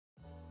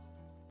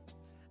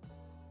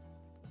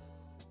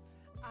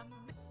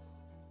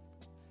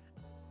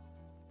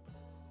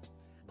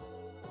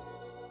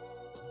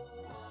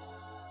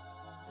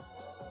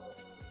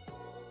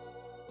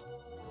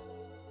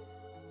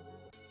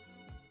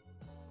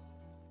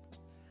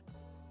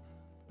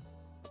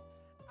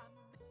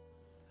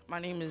My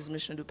name is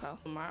Mission Dupal.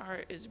 My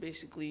art is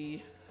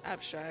basically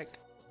abstract.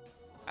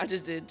 I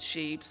just did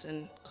shapes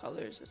and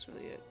colors, that's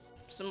really it.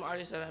 Some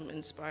artists that I'm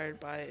inspired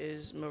by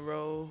is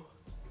Moreau,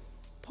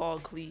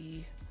 Paul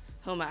Klee,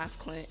 Hilma Af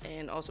Klint,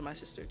 and also my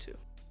sister too.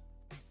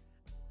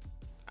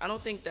 I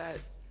don't think that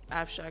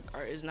abstract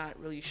art is not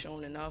really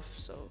shown enough,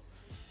 so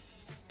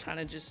kind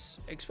of just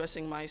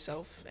expressing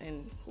myself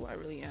and who I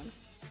really am.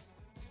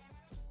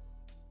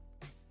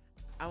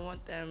 I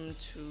want them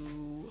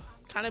to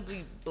kind of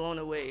be blown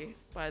away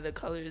by the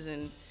colors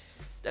and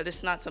that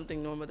it's not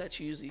something normal that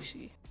you usually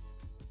see.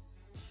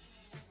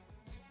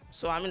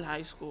 So I'm in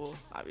high school,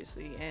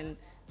 obviously, and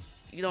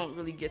you don't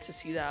really get to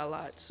see that a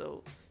lot.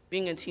 So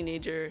being a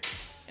teenager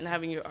and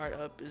having your art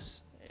up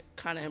is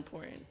kind of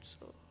important,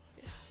 so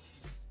yeah.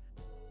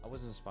 I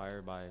was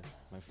inspired by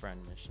my friend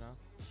Mishna.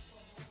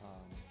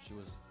 She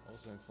was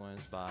also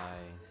influenced by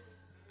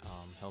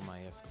Hilma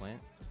Af Klint,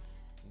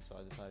 and so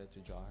I decided to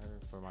draw her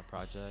for my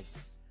project.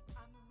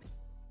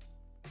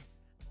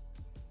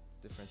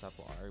 Different type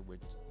of art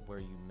where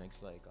you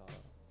mix like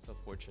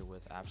self-portrait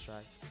with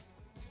abstract.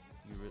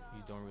 You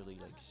don't really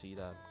like see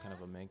that kind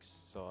of a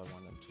mix, so I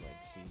want them to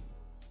like see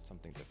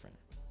something different.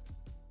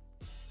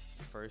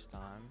 First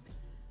time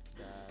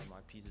that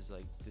my piece is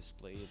like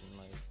displayed in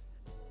like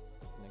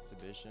an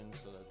exhibition,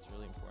 so that's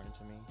really important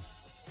to me.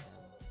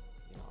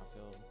 And I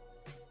feel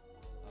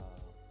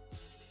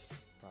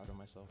proud of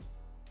myself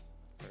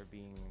for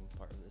being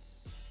part of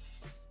this.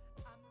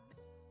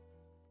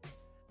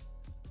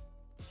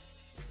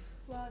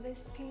 Well,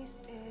 this piece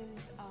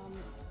is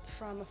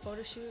from a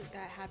photo shoot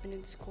that happened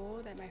in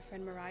school that my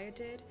friend Mariah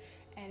did,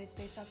 and it's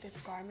based off this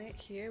garment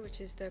here,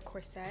 which is the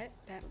corset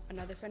that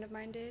another friend of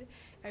mine did.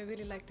 I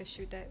really liked the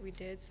shoot that we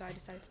did, so I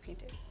decided to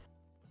paint it.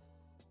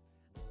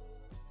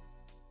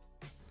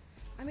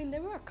 I mean,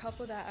 there were a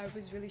couple that I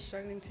was really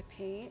struggling to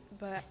paint,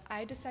 but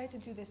I decided to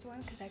do this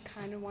one because I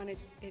kind of wanted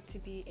it to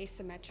be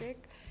asymmetric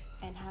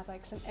and have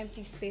like some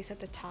empty space at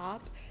the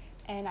top.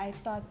 And I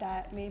thought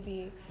that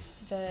maybe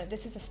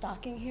this is a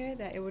stocking here,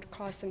 that it would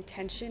cause some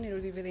tension. It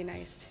would be really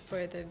nice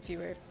for the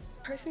viewer.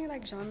 Personally, I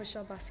like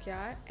Jean-Michel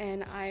Basquiat,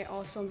 and I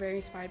also am very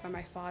inspired by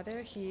my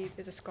father. He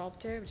is a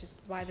sculptor, which is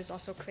why there's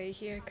also clay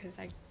here, because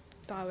I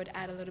thought I would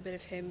add a little bit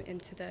of him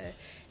into the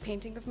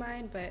painting of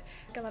mine. But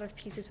I like a lot of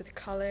pieces with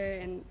color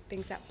and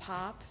things that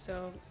pop,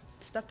 so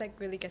stuff that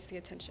really gets the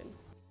attention.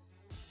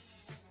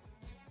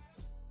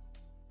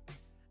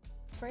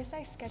 First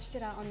I sketched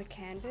it out on the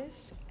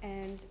canvas,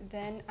 and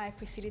then I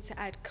proceeded to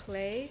add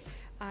clay.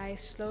 I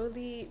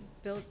slowly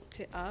built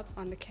it up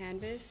on the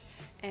canvas,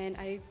 and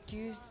I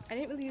didn't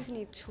really use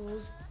any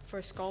tools for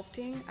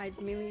sculpting. I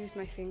mainly used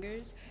my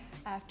fingers.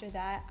 After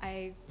that,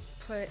 I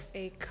put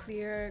a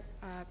clear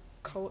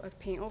coat of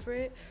paint over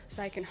it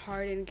so I can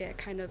harden and get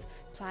kind of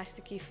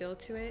plasticky feel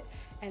to it.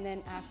 And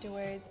then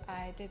afterwards,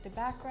 I did the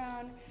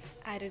background,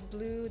 added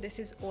blue. This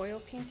is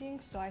oil painting,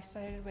 so I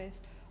started with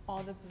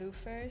all the blue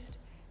first.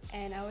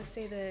 And I would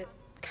say the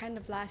kind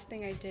of last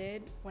thing I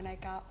did when I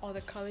got all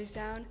the colors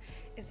down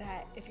is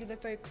that if you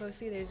look very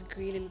closely, there's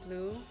green and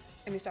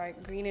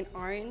green and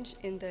orange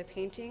in the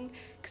painting,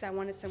 because I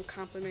wanted some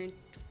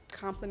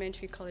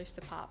complementary colors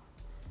to pop.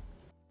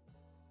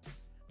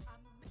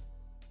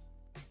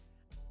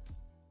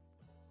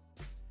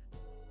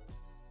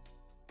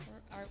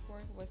 Our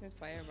artwork was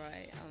inspired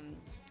by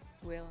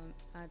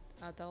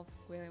Adolphe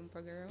William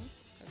Bouguereau,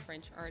 a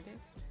French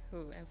artist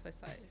who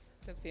emphasized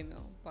the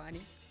female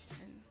body,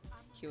 and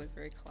he was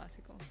very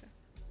classical. So.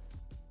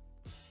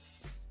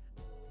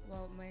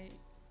 Well, my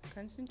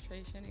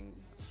concentration in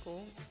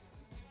school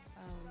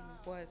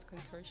was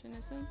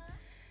contortionism,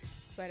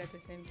 but at the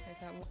same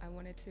time I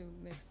wanted to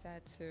mix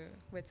that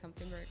with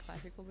something very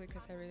classical,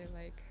 because I really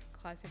like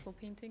classical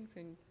paintings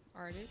and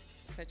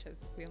artists such as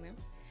William.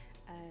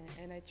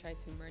 And I tried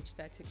to merge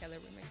that together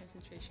with my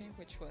concentration,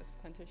 which was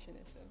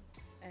contortionism.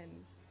 And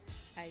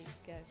I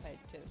guess I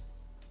just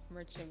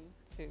merged them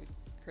to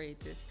create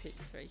this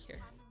piece right here.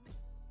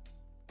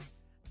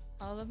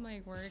 All of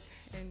my work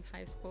in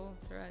high school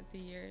throughout the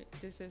year,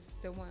 this is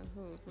the one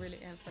who really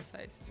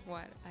emphasized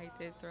what I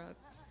did throughout,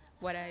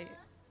 what I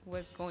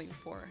was going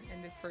for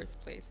in the first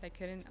place. I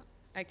couldn't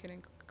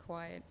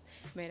quite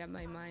make up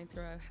my mind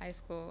throughout high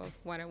school of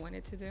what I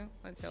wanted to do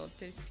until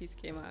this piece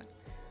came out.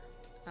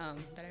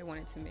 That I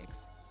wanted to mix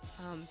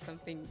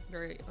something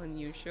very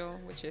unusual,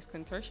 which is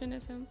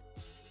contortionism.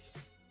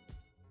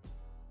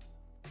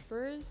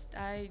 First,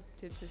 I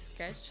did the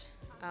sketch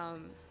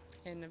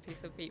in a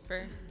piece of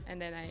paper, and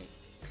then I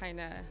kind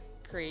of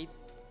create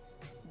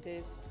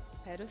this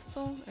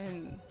pedestal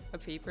in a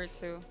paper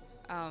to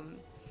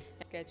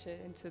sketch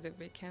it into the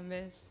big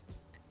canvas,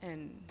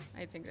 and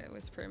I think that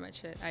was pretty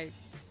much it.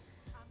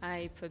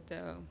 I put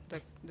the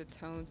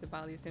tones, the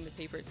values in the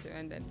paper too,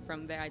 and then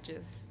from there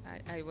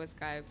I was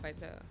guided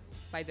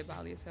by the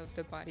values of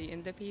the body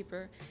in the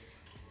paper.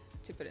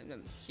 to put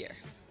them here.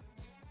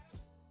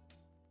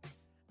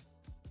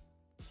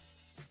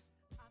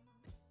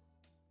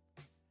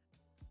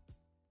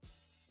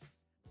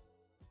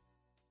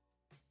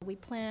 We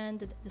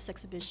planned this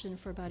exhibition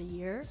for about a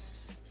year,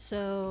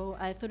 so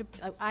I thought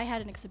I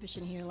had an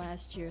exhibition here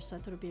last year, so I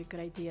thought it would be a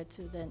good idea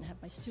to then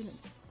have my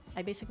students.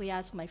 I basically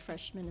asked my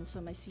freshmen and some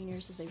of my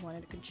seniors if they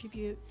wanted to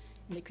contribute,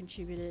 and they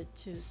contributed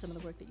to some of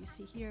the work that you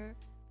see here.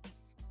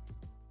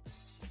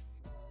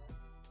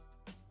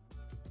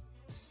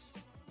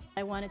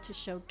 I wanted to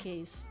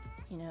showcase,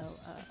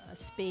 a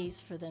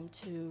space for them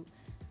to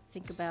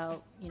think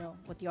about,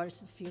 what the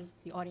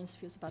audience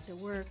feels about their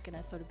work, and I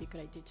thought it'd be a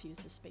good idea to use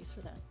this space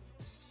for that.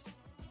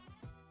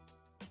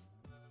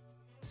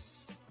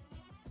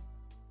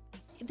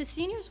 The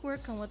seniors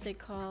work on what they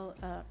call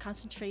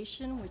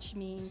concentration, which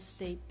means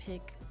they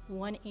pick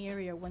one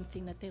area, one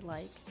thing that they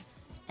like,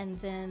 and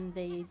then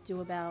they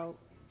do about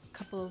a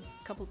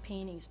couple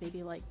paintings,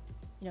 maybe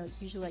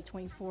usually like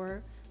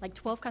 24, like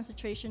 12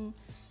 concentration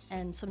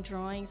and some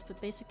drawings, but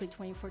basically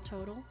 24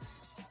 total.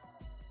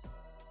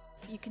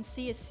 You can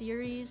see a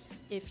series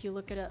if you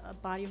look at a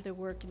body of their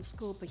work in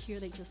school, but here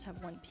they just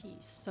have one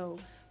piece. So,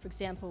 for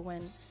example,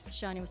 when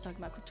Shani was talking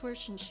about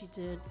contortion, she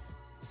did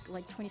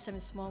like 27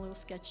 small little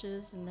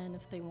sketches, and then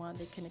if they want,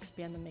 they can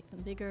expand them, make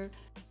them bigger.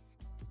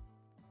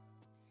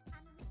 I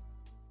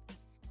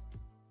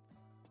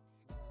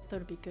thought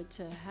it'd be good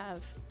to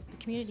have the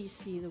community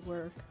see the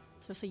work,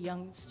 especially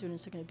young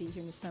students are going to be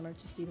here in the summer,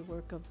 to see the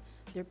work of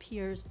their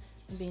peers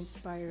and be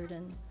inspired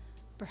and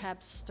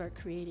perhaps start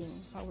creating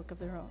artwork of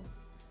their own.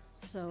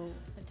 So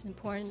it's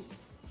important,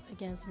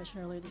 again, as I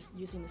mentioned earlier,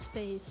 using the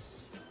space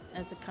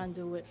as a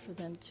conduit for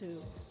them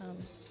to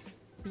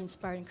be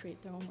inspired and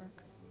create their own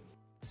work.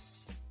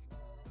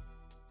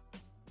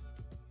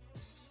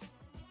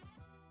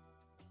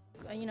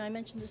 I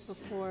mentioned this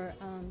before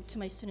to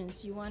my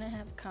students. You want to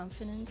have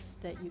confidence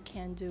that you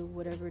can do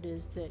whatever it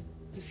is that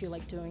you feel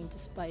like doing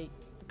despite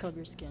the color of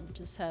your skin.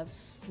 Just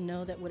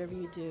know that whatever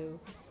you do,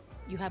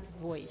 you have a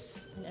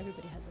voice, and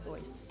everybody has a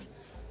voice.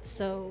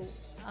 So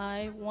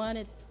I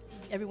wanted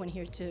everyone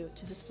here to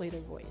display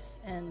their voice.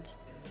 And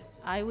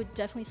I would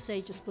definitely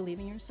say just believe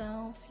in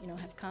yourself,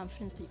 have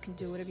confidence that you can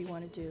do whatever you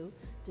want to do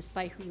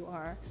despite who you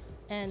are.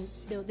 And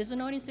there's an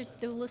audience that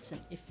they'll listen.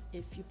 If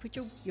you put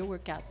your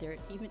work out there,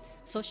 even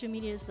social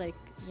media is like,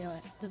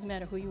 it doesn't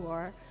matter who you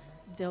are,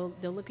 they'll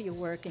look at your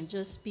work and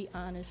just be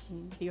honest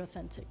and be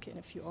authentic. And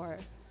if you are,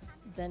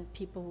 then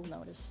people will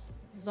notice,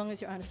 as long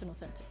as you're honest and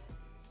authentic.